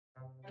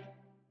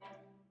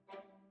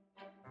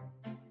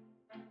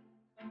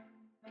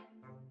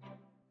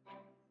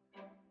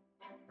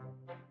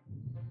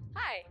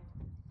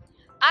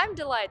I'm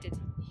delighted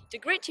to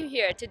greet you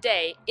here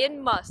today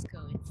in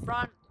Moscow in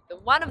front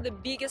of one of the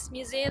biggest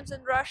museums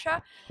in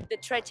Russia, the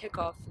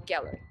Tretyakov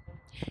Gallery.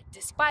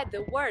 Despite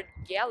the word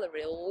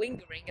gallery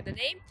lingering in the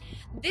name,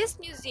 this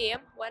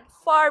museum went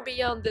far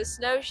beyond this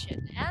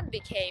notion and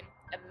became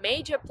a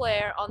major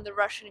player on the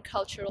Russian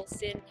cultural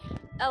scene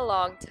a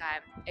long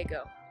time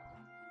ago.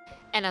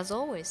 And as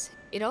always,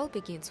 it all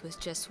begins with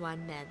just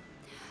one man.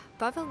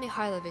 Pavel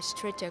Mikhailovich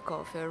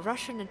Tretyakov, a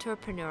Russian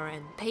entrepreneur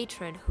and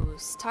patron who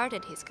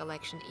started his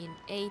collection in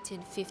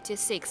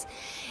 1856.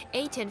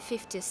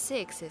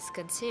 1856 is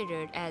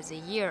considered as a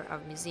year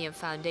of museum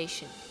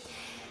foundation.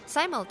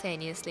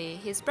 Simultaneously,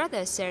 his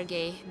brother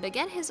Sergei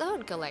began his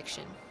own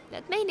collection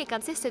that mainly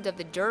consisted of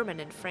the German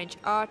and French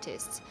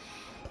artists.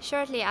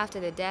 Shortly after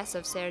the death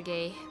of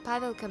Sergei,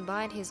 Pavel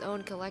combined his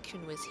own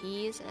collection with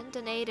his and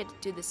donated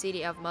it to the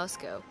city of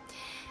Moscow.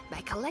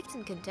 By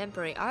collecting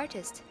contemporary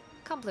artists,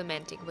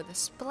 complementing with a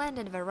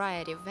splendid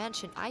variety of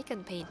ancient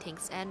icon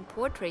paintings and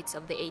portraits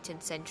of the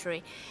 18th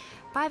century,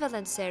 Pavel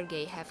and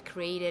Sergei have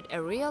created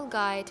a real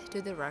guide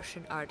to the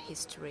Russian art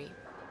history.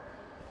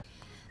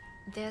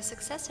 Their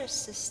successors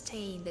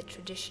sustained the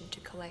tradition to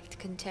collect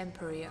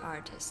contemporary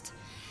artists.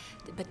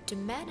 But to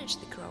manage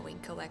the growing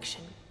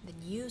collection, the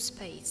new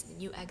space, the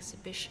new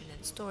exhibition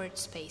and storage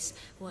space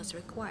was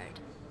required.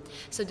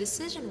 So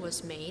decision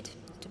was made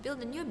to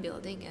build a new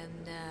building,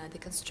 and the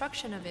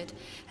construction of it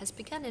has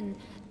begun in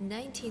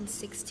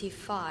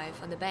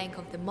 1965 on the bank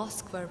of the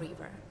Moskva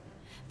River.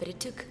 But it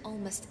took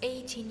almost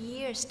 18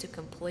 years to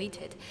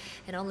complete it,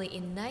 and only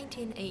in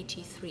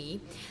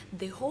 1983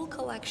 the whole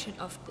collection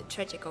of the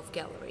Tretyakov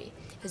Gallery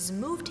has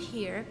moved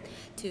here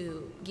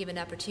to give an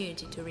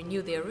opportunity to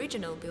renew the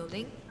original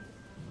building.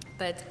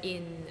 But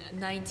in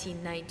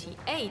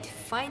 1998,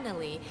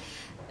 finally,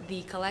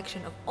 the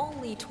collection of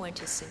only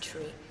 20th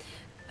century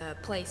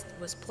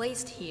was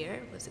placed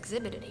here, was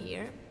exhibited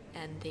here,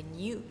 and the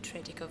new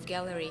Tretyakov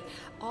Gallery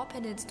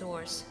opened its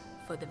doors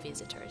for the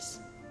visitors.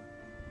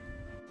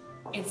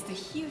 It's the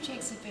huge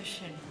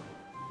exhibition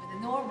with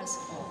enormous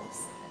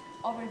halls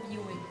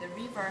overviewing the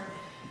river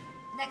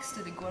next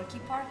to the Gorky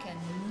Park and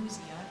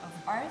Museum of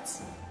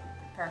Arts.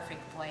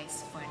 Perfect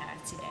place for an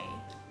artsy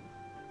day.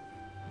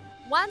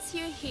 Once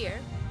you're here,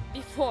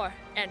 before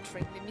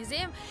entering the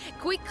museum,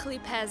 quickly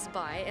pass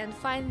by and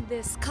find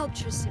the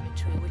sculpture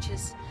cemetery, which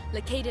is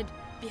located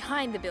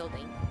behind the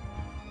building.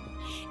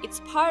 It's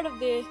part of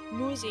the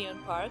museum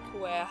park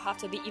where,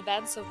 after the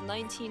events of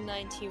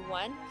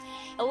 1991,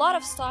 a lot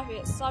of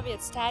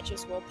Soviet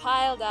statues were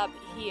piled up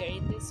here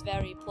in this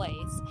very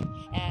place,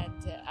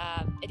 and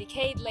a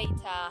decade later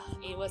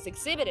it was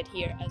exhibited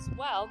here as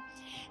well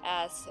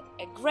as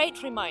a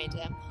great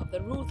reminder of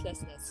the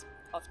ruthlessness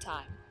of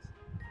time.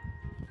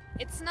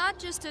 It's not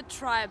just a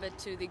tribute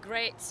to the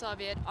great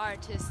Soviet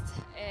artist,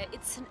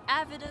 it's an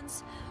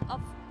evidence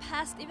of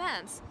past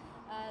events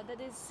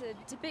that is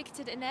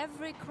depicted in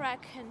every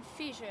crack and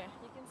fissure.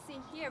 You can see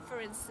here,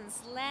 for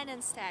instance,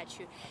 Lenin's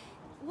statue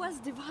was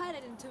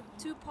divided into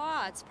two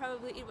parts.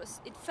 Probably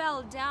it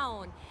fell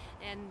down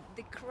and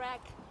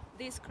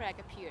this crack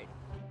appeared.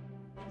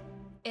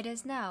 It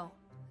is now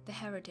the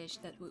heritage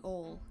that we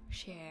all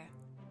share.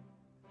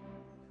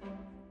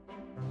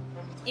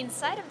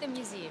 Inside of the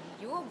museum,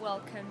 you are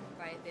welcomed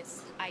by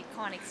this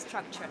iconic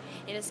structure.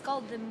 It is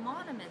called the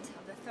Monument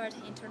of the Third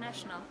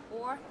International,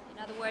 or,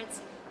 in other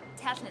words,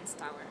 Tatlin's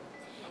Tower.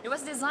 It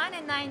was designed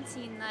in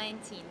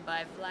 1919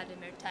 by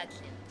Vladimir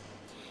Tatlin,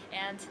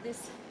 and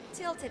this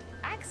tilted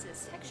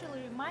axis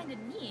actually reminded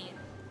me,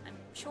 I'm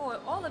sure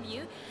all of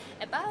you,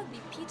 about the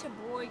Peter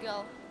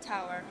Bruegel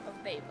Tower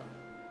of Babel.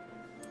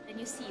 And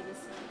you see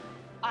this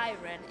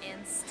iron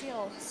and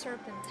steel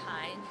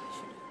serpentine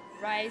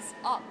should rise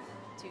up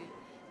to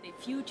the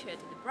future,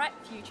 to the bright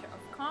future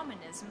of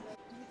communism.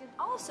 You can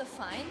also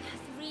find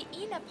three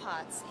inner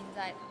parts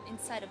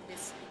inside of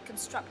this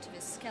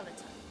constructivist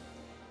skeleton.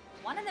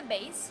 One in the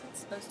base, it's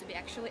supposed to be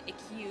actually a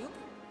cube,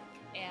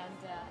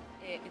 and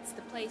it's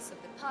the place of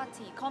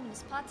the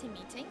Communist Party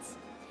meetings,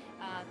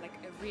 like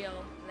a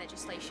real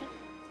legislation.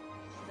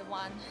 The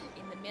one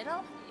in the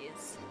middle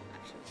is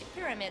actually a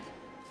pyramid,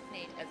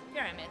 made as a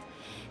pyramid,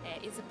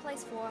 is a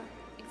place for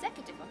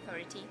executive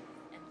authority.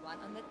 One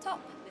on the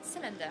top, the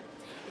cylinder,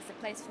 is the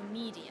place for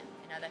media,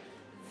 another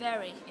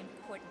very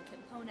important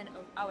component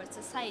of our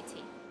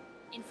society,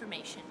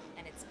 information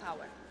and its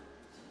power,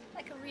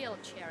 like a real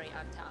cherry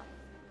on top.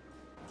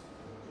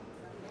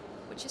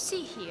 What you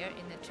see here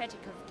in the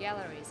Tretyakov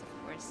Gallery is,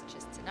 of course,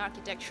 just an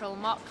architectural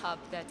mock-up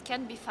that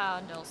can be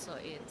found also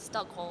in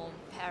Stockholm,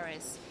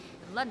 Paris,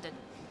 and London.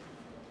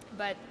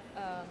 But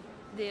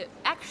the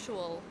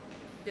actual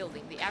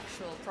building, the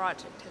actual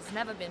project has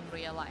never been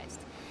realized,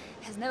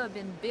 has never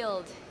been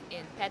built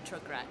in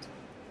Petrograd,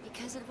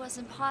 because it was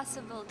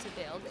impossible to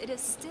build. It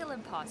is still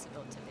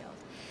impossible to build.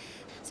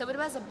 So it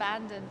was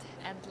abandoned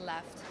and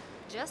left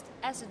just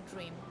as a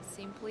dream,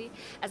 simply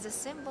as a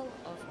symbol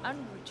of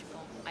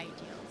unreachable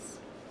ideals.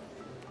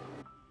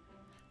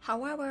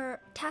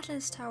 However,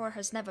 Tatlin's Tower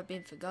has never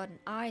been forgotten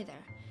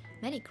either.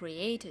 Many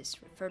creators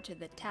refer to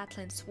the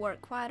Tatlin's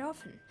work quite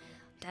often.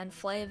 Dan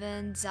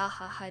Flavin,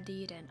 Zaha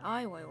Hadid, and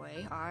Ai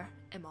Weiwei are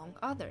among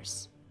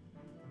others.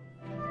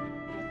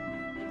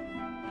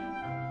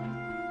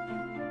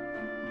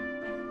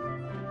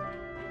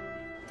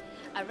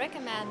 I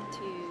recommend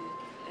to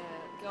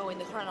go in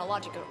the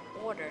chronological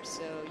order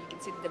so you can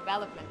see the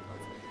development of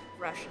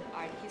Russian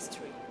art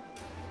history.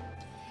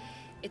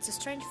 It's a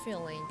strange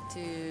feeling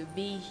to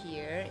be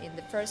here in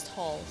the first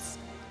halls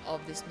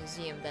of this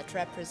museum that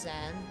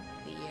represent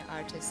the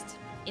artist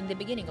in the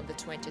beginning of the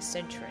 20th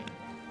century.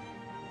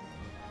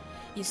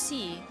 You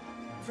see,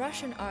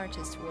 Russian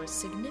artists were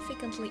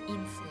significantly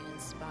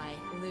influenced by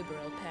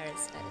liberal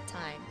Paris at the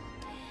time.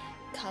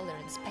 Color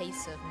and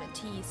space of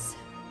Matisse,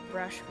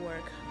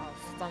 brushwork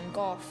of Van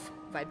Gogh,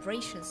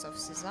 vibrations of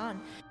Cézanne.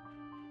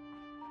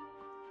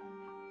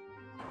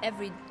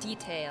 Every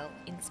detail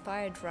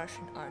inspired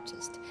Russian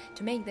artists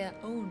to make their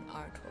own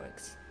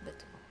artworks,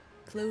 but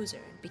closer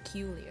and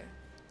peculiar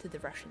to the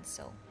Russian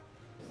soul.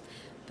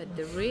 But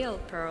the real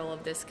pearl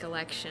of this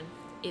collection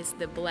is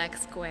the Black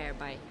Square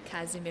by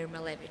Kazimir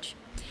Malevich.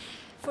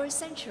 For a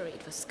century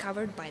it was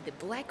covered by the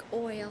black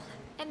oil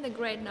and the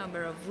great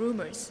number of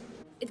rumors.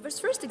 It was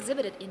first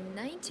exhibited in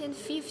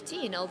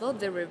 1915, although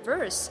the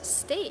reverse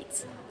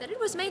states that it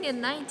was made in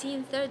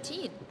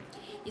 1913.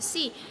 You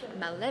see,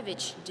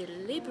 Malevich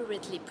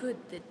deliberately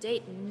put the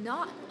date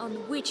not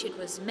on which it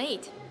was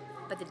made,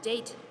 but the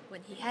date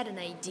when he had an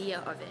idea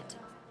of it.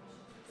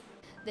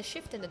 The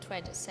shift in the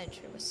 20th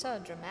century was so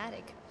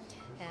dramatic,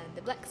 and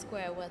the Black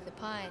Square was the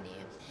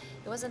pioneer.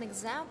 It was an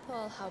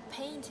example how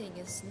painting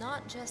is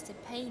not just a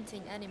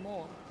painting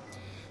anymore.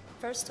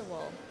 First of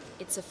all,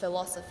 it's a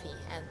philosophy,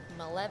 and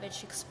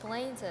Malevich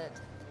explains it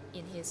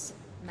in his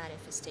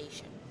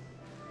manifestation.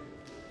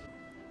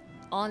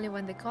 Only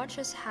when the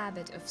conscious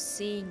habit of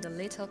seeing the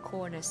little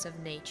corners of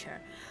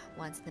nature,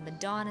 once the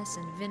Madonnas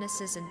and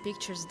Venuses and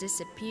pictures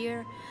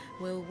disappear,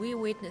 will we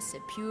witness a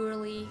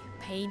purely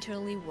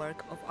painterly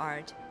work of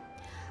art.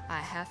 I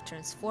have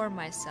transformed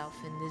myself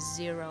in the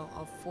zero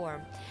of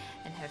form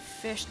and have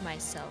fished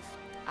myself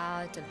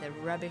out of the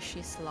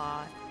rubbishy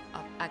slough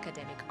of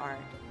academic art.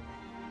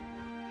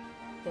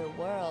 The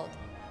world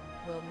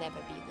will never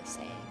be the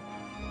same.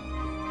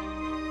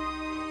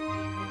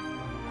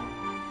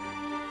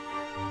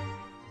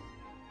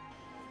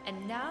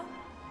 And now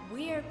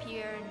we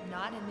appear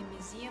not in the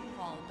museum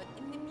hall but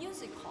in the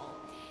music hall,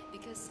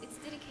 because it's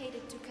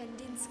dedicated to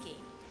Kandinsky,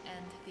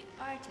 and the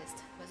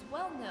artist was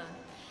well known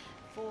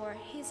for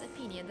his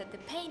opinion that the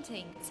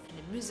painting is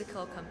a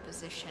musical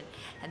composition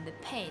and the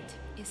paint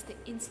is the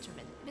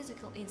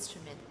musical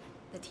instrument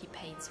that he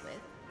paints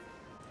with.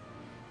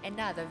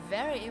 Another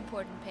very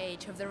important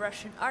page of the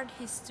Russian art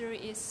history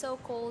is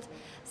so-called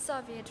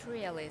Soviet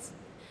realism,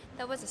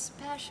 that was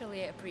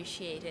especially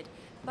appreciated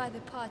by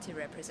the party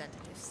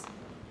representatives.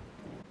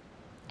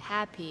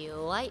 Happy,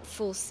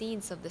 lightful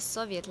scenes of the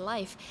Soviet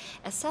life,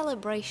 a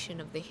celebration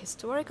of the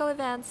historical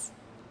events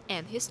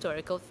and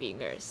historical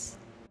figures.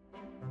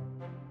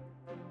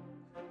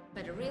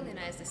 But a really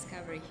nice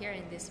discovery here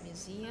in this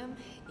museum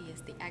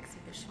is the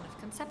exhibition of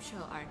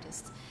conceptual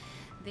artists.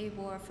 They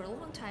were for a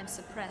long time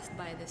suppressed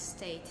by the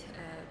state,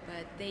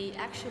 but they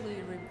actually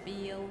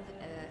reveal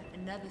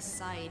another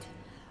side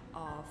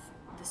of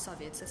the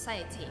Soviet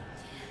society.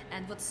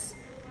 And what's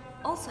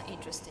also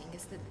interesting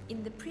is that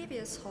in the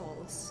previous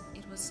halls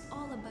it was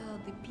all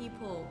about the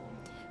people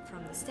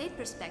from the state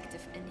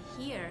perspective, and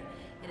here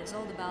it is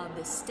all about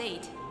the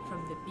state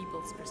from the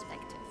people's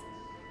perspective.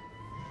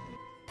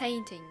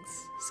 Paintings,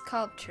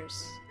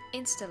 sculptures,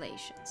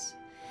 installations.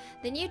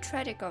 The new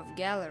Tretyakov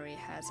Gallery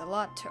has a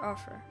lot to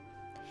offer.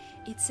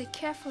 It's a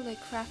carefully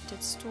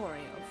crafted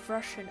story of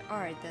Russian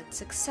art that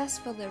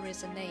successfully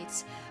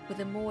resonates with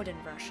the modern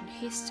Russian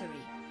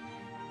history.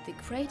 The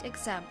great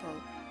example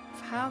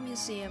of how a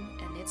museum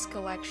and its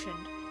collection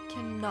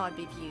cannot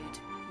be viewed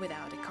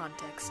without a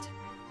context.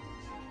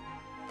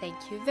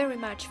 Thank you very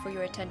much for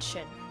your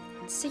attention,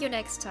 and see you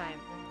next time,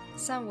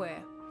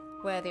 somewhere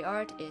where the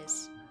art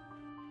is.